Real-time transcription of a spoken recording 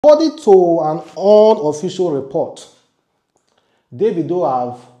According to an unofficial report, Davido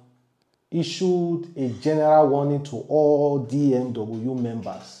have issued a general warning to all DMW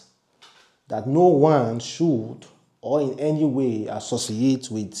members that no one should or in any way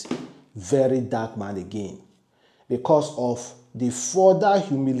associate with VeryDarkMan again because of the further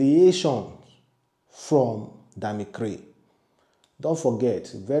humiliation from Dammy Krane. Don't forget,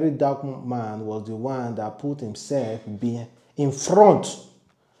 VeryDarkMan was the one that put himself in front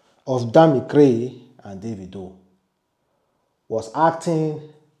of Dammy Krane and Davido, was acting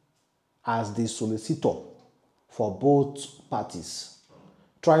as the solicitor for both parties,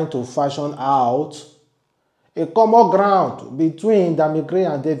 trying to fashion out a common ground between Dammy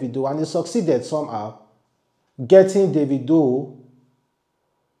Krane and Davido, and he succeeded somehow getting Davido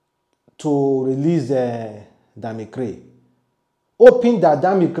to release Dammy Krane, hoping that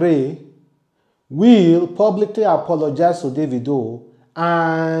Dammy Krane will publicly apologize to Davido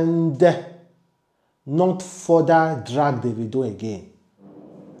and not further drag Davido again.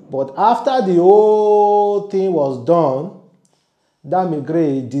 But after the whole thing was done, Dammy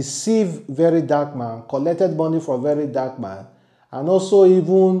Krane deceived VeryDarkMan, collected money from VeryDarkMan, and also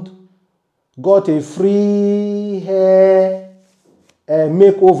even got a free hair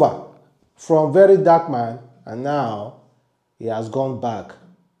makeover from VeryDarkMan, and now he has gone back,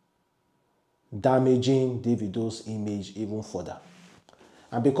 damaging Davido's image even further.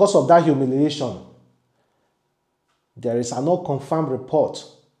 And because of that humiliation, there is an unconfirmed report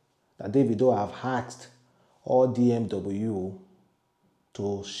that Davido have asked all DMW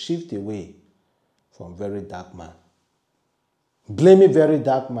to shift away from VeryDarkMan, blaming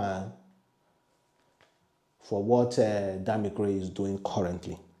VeryDarkMan for what Dammy Krane is doing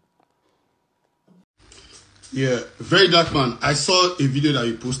currently. Yeah, VeryDarkMan, I saw a video that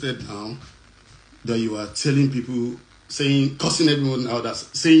you posted now that you are telling people, saying, cussing everyone out,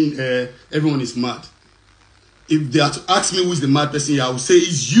 that's saying everyone is mad. If they are to ask me who is the mad person here, I will say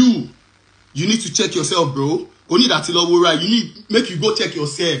it's you. You need to check yourself, bro. Only that right. You need make you go check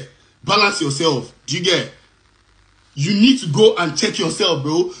yourself. Balance yourself. Do you get? You need to go and check yourself,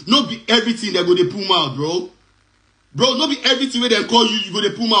 bro. Not be everything they go to pull out, bro. Bro, not be everything where they call you, you go to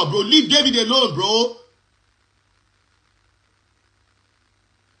pull out, bro. Leave David alone, bro.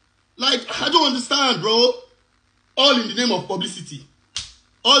 Like, I don't understand, bro. All in the name of publicity.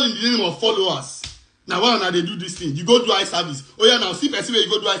 All in the name of followers. Now, why not they do this thing? You go do eye service. Oh, yeah, now, see person where you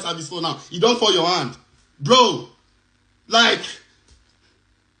go do eye service for now. You don't fall your hand. Bro, like,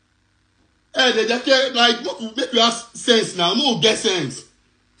 they just, like, make you have sense now. No, get sense.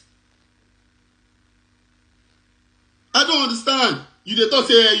 I don't understand. You dey talk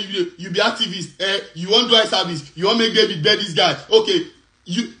say you be activist. You want do eye service. You want make David bear this guy. Okay.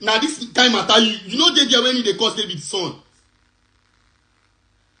 You now this time matter you know they there when they cause David's son.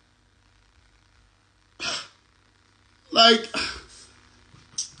 Like,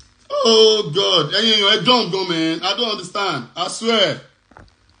 oh God, I don't go, man. I don't understand. I swear.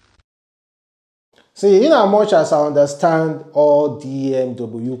 See, in as much as I understand all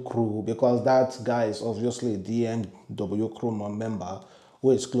DMW crew, because that guy is obviously a DMW crew member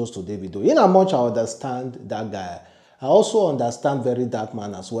who is close to Davido. In as much I understand that guy, I also understand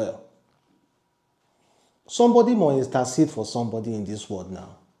VeryDarkMan as well. Somebody must intercede for somebody in this world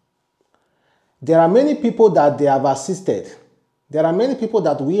now. There are many people that they have assisted. There are many people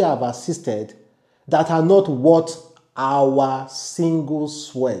that we have assisted that are not worth our single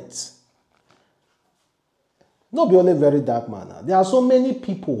sweat. Not be only VeryDarkMan. There are so many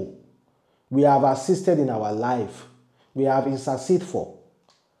people we have assisted in our life. We have interceded for.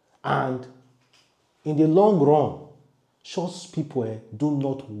 And in the long run, such people do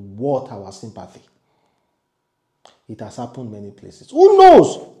not want our sympathy. It has happened many places. Who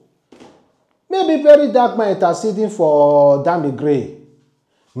knows? Maybe VeryDarkMan interceding for Dammy Krane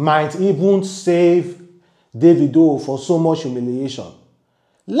might even save Davido for so much humiliation.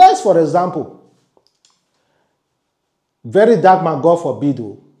 Let's, for example, VeryDarkMan, God forbid,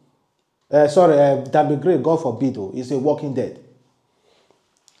 Dammy Krane, God forbid, is a walking dead.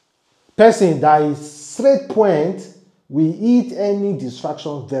 Person that is straight point will eat any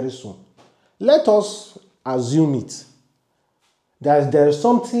distraction very soon. Let us assume it. There is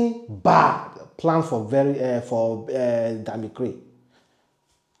something bad planned for Dammy Krane,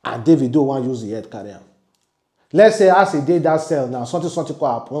 and Davido want use the head carrier. Let's say as he did that sale now, something could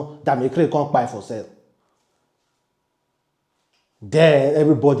happen. Dammy Krane can't buy for sale. Then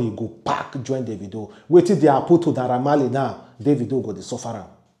everybody go pack join Davido. Wait till they are put to the Ramali now. Davido go the suffer.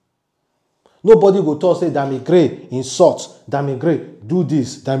 Nobody go talk say Dammy Krane insult, Dammy Krane do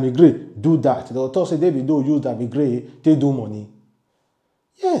this, Dammy Krane do that. They will talk say Davido use Dammy Krane, they do money.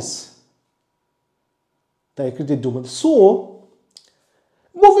 Yes. That he created domain. So,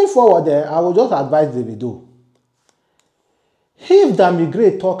 moving forward there, I will just advise Davido. If Dammy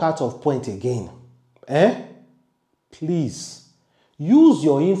Krane talk out of point again, please use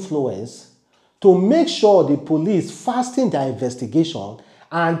your influence to make sure the police fasten their investigation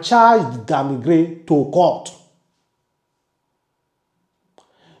and charge Dammy Krane to court.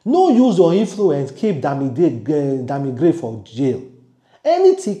 No use your influence keep Dammy Krane for jail.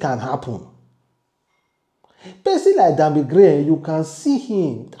 Anything can happen. Person like Dammy Krane, you can see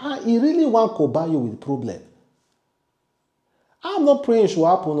him. He really want to buy you with problem. I'm not praying it should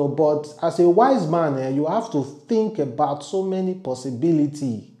happen, but as a wise man, you have to think about so many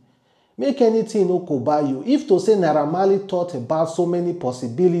possibilities. Make anything no go buy you. If to say Naira Marley thought about so many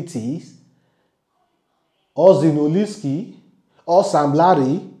possibilities, or Zinoliski, or Sam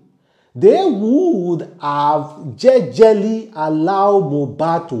Larry, they would have jejely allowed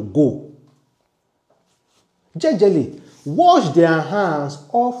Mohbad to go. Jejely. Wash their hands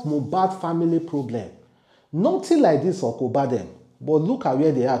off Mohbad family problem. Nothing like this will cover them. But look at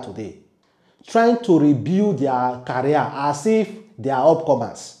where they are today. Trying to rebuild their career as if they are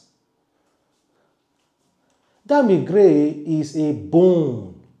upcomers. Dammy Krane is a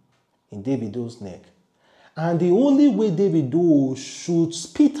bone in Davido's neck. And the only way Davido should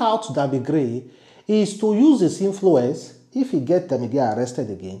spit out Dammy Krane is to use his influence. If he gets Dammy Krane arrested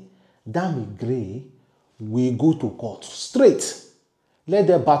again, Dammy Krane will go to court straight. Let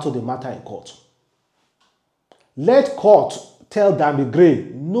them battle the matter in court. Let court tell Dammy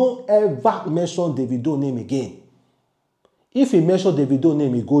Krane, no ever mention Davido name again. If he mention Davido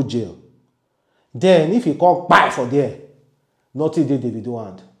name, he go jail. Then if he come back for there, nothing dey Davido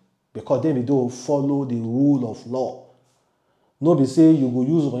hand. Because Davido follow the rule of law. No be say you go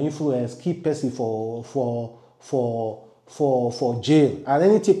use your influence, keep person for jail. And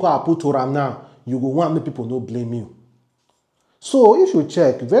anything I put to am now, you go want make people no blame you. So if you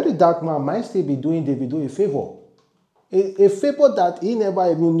check, VeryDarkMan might still be doing Davido a favor. A favor that he never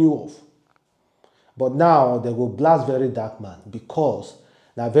even knew of. But now they will blast VeryDarkMan because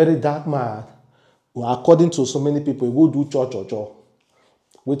that VeryDarkMan, according to so many people, he will do church.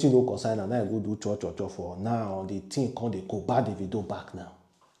 Waiting no concern and I go do church for now. The thing called they go back Davido back now.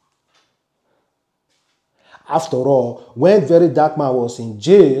 After all, when VeryDarkMan was in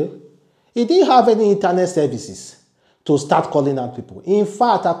jail, he didn't have any internet services to start calling out people. In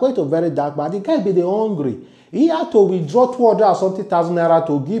fact, according to VeryDarkMan, the guy be the hungry. He had to withdraw 200,000 naira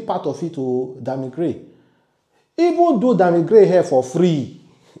to give part of it to Dammy Krane. Even though Dammy Krane here for free.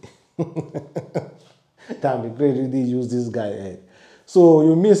 Dammy Krane really use this guy. So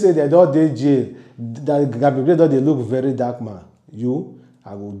you mean say they don't dey jail. Dammy Krane don't dey look VeryDarkMan.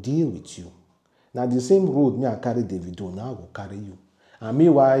 I will deal with you. Now the same road me I carry Davido, now I will carry you. And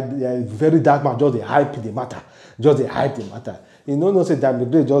meanwhile, VeryDarkMan just dey hype the matter. Just dey hype the matter. You know say Dammy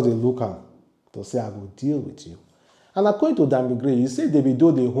Krane just dey look am to say I will deal with you. And according to Dammy Krane, he say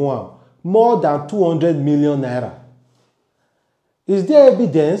Davido dey owe am more than 200 million naira. Is there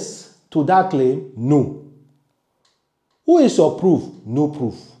evidence to that claim? No. Who is your proof? No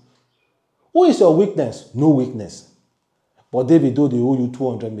proof. Who is your weakness? No weakness. But Davido dey owe you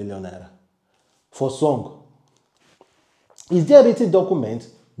 200 million naira for song. Is there a written document?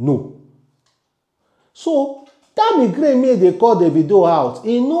 No. So Dammy Krane made they call Davido out.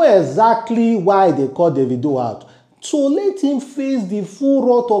 He know exactly why they call Davido out. So let him face the full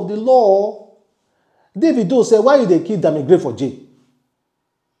wrath of the law. Davido said, why you dey keep Dammy Krane for jail?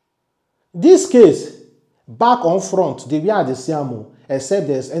 This case, back on front, the way I dey see am, except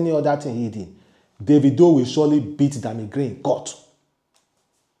there's any other thing he did, Davido will surely beat Dammy Krane in court.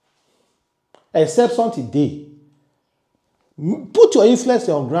 Except something dey. Put your influence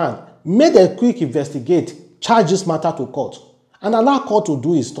on ground. Make a quick investigate. Charge this matter to court. And allow court to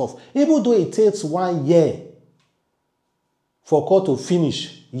do his stuff. Even though it takes 1 year for court to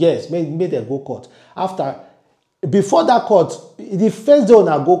finish. Yes, make them go court. Before that court, the first day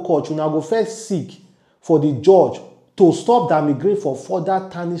una go court, una go first seek for the judge to stop Dammy Krane for further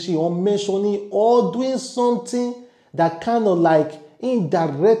tarnishing or mentioning or doing something that kind of like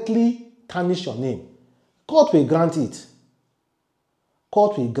indirectly tarnish your name. Court will grant it.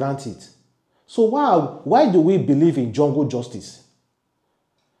 Court will grant it. So why do we believe in jungle justice?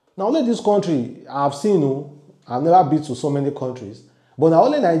 Now only this country, I've seen, I've never been to so many countries, but now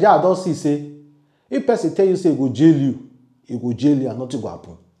only Nigeria I don't see say, if person tell you say he go jail you and nothing will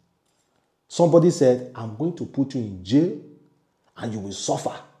happen. Somebody said, I'm going to put you in jail and you will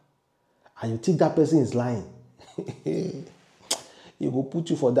suffer. And you think that person is lying. He will put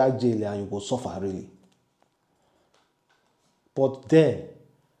you for that jail and you will suffer really. But then,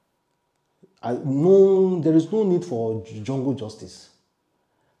 There is no need for jungle justice.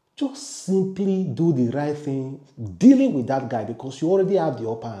 Just simply do the right thing dealing with that guy because you already have the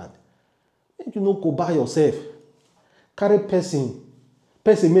upper hand. Make you no go by yourself. Carry person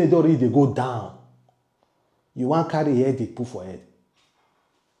may already they go down. You want carry head, they put for head.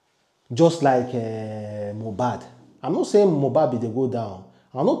 Just like Mohbad. I'm not saying Mohbad be they go down.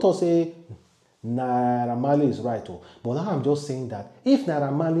 I'm not to say Naira Marley is right. But now I'm just saying that if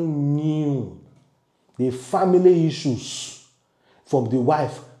Naira Marley knew the family issues from the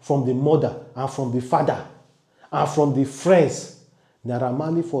wife, from the mother, and from the father, and from the friends, Naira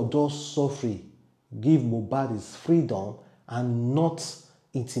Marley for those suffering, give Mohbad his freedom and not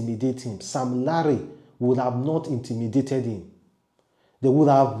intimidate him. Sam Larry would have not intimidated him. They would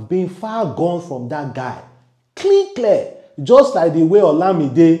have been far gone from that guy. Clear. Just like the way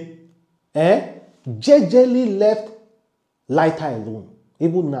Olamide jejely left Lighter alone.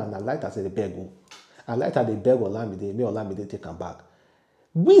 Even now, Lighter said the beg. And Lighter they beg Olamide, may Olamide take him back.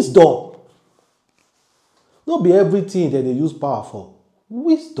 Wisdom. Not be everything that they use power for.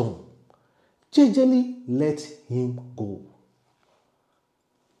 Wisdom. Jejely let him go.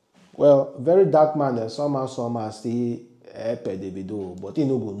 Well, VeryDarkMan somehow still help Davido, but he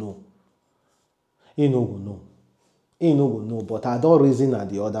no go know. He no go know. But I don't reason at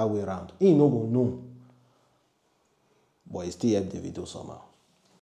the other way around. He no go know. But he still help Davido somehow.